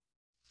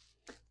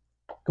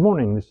Good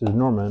morning, this is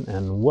Norman,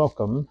 and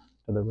welcome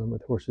to the Run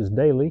with Horses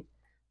Daily.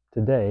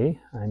 Today,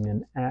 I'm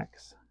in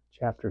Acts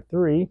chapter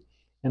 3,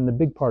 and the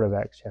big part of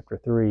Acts chapter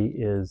 3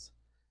 is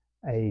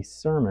a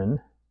sermon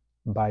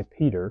by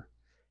Peter,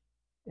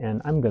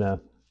 and I'm going to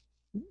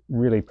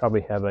really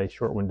probably have a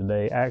short one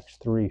today. Acts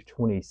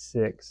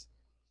 3:26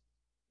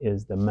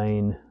 is the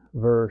main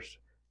verse.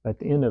 At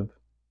the end of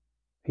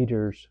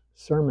Peter's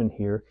sermon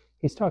here,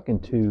 he's talking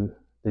to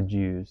the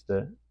Jews,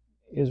 the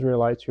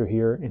Israelites who are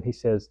here, and he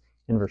says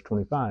in verse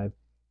 25,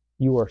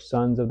 "You are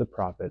sons of the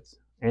prophets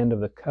and of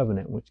the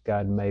covenant which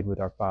God made with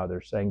our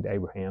fathers, saying to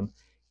Abraham,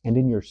 and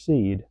in your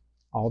seed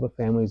all the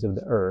families of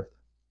the earth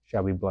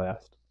shall be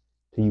blessed.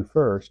 To you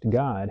first,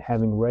 God,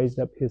 having raised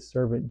up his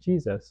servant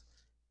Jesus,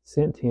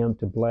 sent him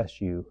to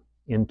bless you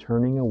in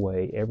turning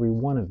away every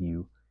one of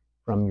you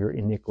from your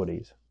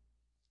iniquities."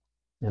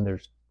 And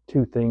there's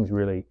two things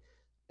really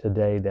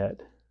today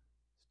that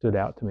stood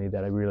out to me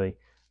that I really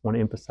want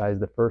to emphasize.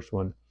 The first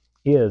one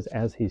is,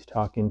 as he's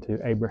talking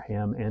to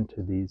Abraham and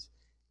to these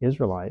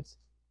Israelites,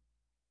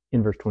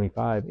 in verse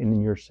 25, "And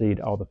in your seed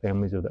all the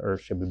families of the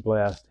earth shall be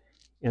blessed."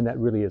 And that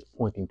really is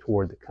pointing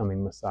toward the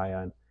coming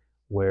Messiah,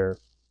 where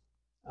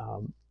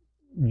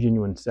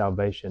genuine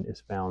salvation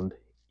is found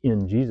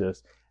in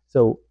Jesus.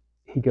 So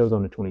he goes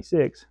on to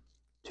 26,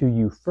 "To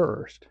you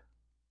first."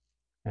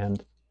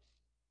 And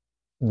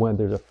when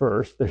there's a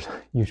first, there's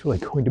usually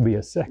going to be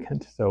a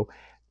second. So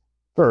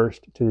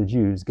first, to the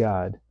Jews,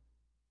 God,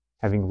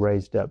 having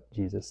raised up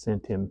Jesus,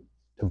 sent him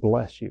to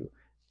bless you.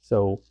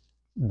 So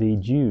the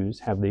Jews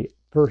have the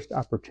first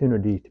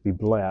opportunity to be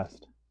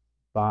blessed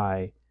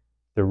by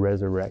the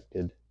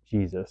resurrected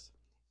Jesus.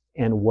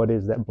 And what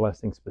is that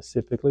blessing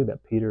specifically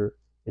that Peter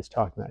is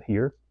talking about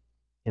here?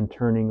 In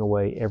turning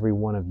away every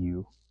one of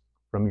you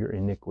from your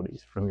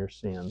iniquities, from your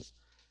sins.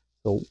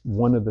 So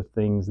one of the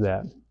things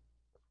that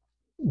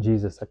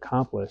Jesus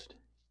accomplished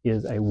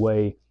is a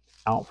way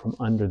out from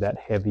under that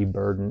heavy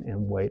burden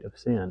and weight of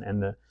sin.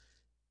 And the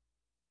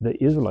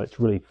Israelites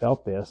really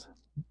felt this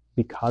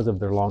because of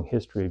their long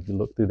history. If you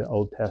look through the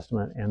Old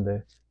Testament and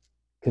the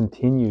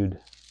continued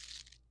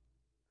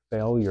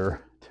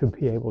failure to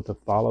be able to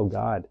follow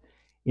God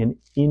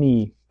in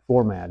any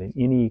format, in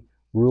any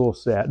rule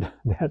set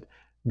that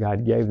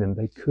God gave them,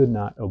 they could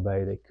not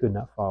obey, they could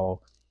not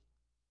follow.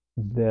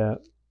 The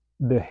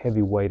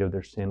heavy weight of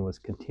their sin was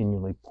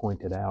continually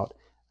pointed out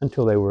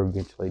until they were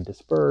eventually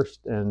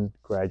dispersed and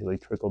gradually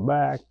trickled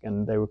back,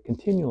 and they were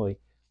continually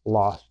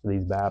lost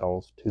these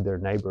battles to their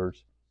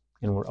neighbors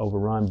and were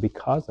overrun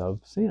because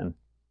of sin.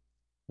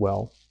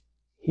 Well,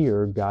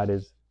 here God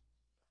is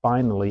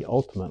finally,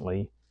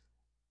 ultimately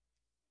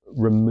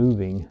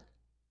removing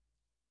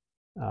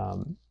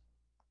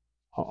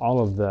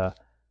all of the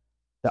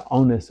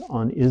onus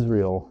on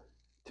Israel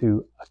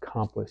to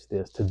accomplish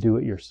this, to do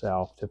it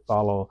yourself, to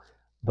follow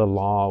the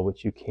law,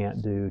 which you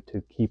can't do,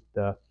 to keep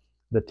the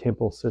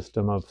temple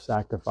system of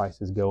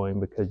sacrifices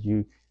going, because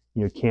you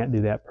can't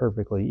do that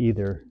perfectly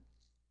either.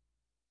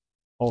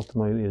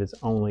 Ultimately, it is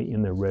only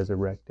in the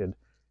resurrected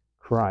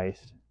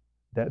Christ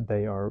that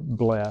they are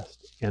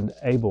blessed and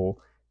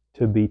able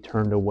to be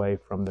turned away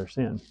from their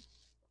sin.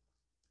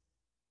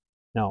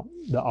 Now,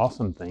 the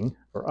awesome thing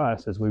for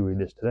us as we read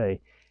this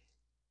today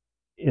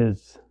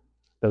is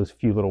those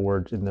few little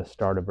words in the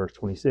start of verse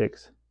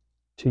 26,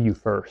 "To you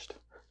first,"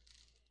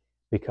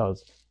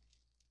 because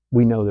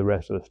we know the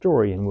rest of the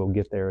story, and we'll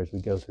get there as we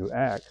go through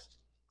Acts,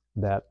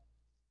 that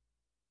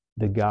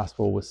the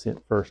gospel was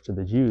sent first to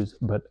the Jews,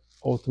 but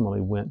ultimately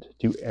went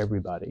to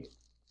everybody.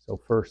 So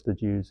first the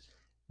Jews,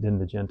 then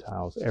the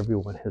Gentiles.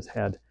 Everyone has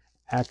had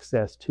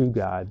access to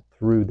God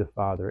through the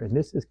Father. And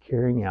this is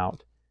carrying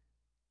out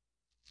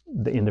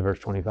the end of verse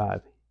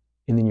 25.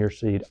 "And in your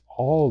seed,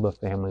 all the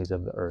families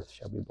of the earth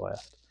shall be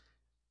blessed,"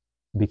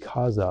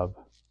 because of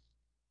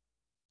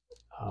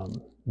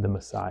the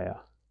Messiah.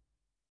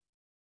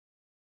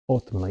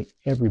 Ultimately,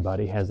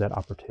 everybody has that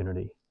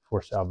opportunity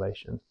for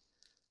salvation.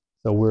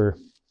 So we're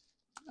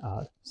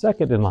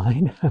second in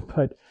line,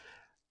 but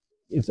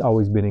it's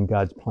always been in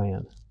God's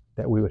plan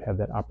that we would have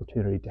that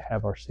opportunity to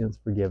have our sins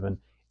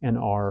forgiven and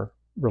our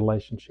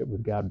relationship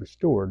with God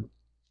restored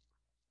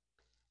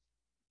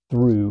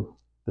through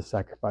the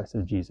sacrifice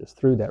of Jesus,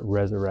 through that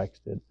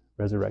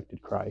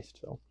resurrected Christ.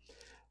 So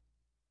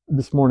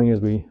this morning,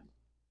 as we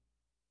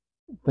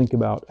think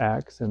about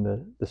Acts and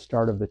the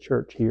start of the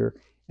church here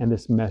and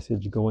this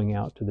message going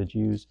out to the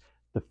Jews,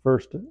 the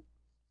first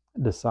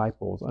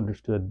disciples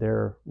understood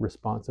their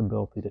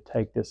responsibility to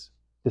take this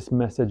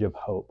message of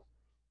hope.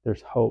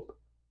 There's hope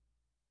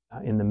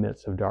in the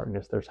midst of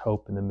darkness. There's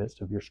hope in the midst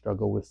of your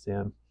struggle with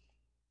sin.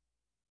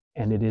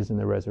 And it is in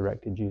the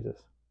resurrected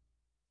Jesus.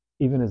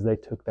 Even as they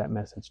took that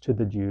message to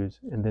the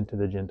Jews and then to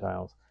the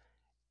Gentiles.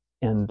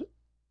 And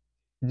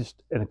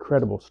just an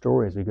incredible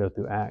story as we go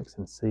through Acts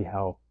and see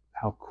how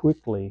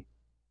quickly,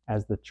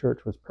 as the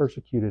church was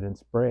persecuted and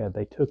spread,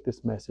 they took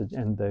this message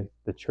and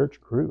the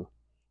church grew.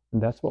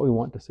 And that's what we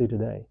want to see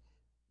today.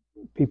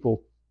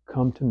 People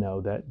come to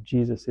know that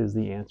Jesus is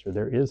the answer.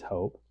 There is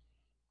hope,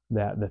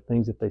 that the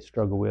things that they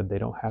struggle with, they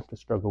don't have to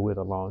struggle with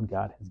alone.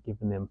 God has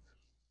given them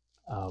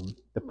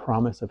the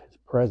promise of his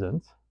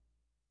presence,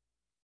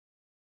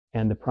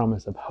 and the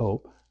promise of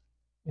hope,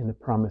 and the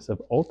promise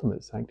of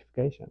ultimate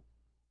sanctification,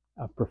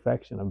 of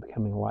perfection, of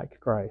becoming like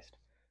Christ.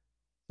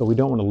 So we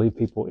don't want to leave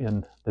people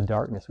in the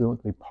darkness. We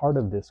want to be part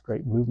of this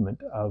great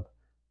movement of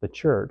the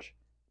church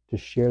to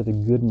share the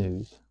good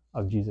news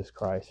of Jesus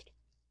Christ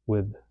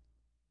with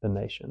the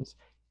nations.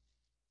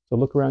 So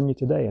look around you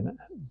today and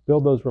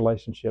build those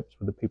relationships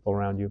with the people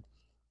around you.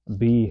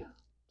 Be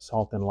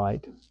salt and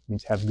light. It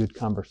means have good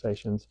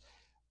conversations.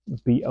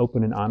 Be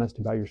open and honest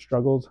about your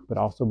struggles, but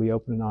also be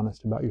open and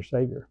honest about your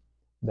Savior,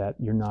 that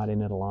you're not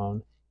in it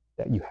alone,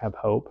 that you have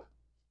hope,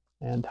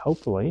 and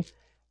hopefully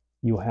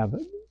you'll have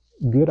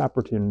good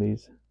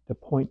opportunities to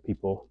point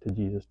people to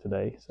Jesus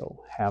today.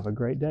 So have a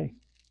great day.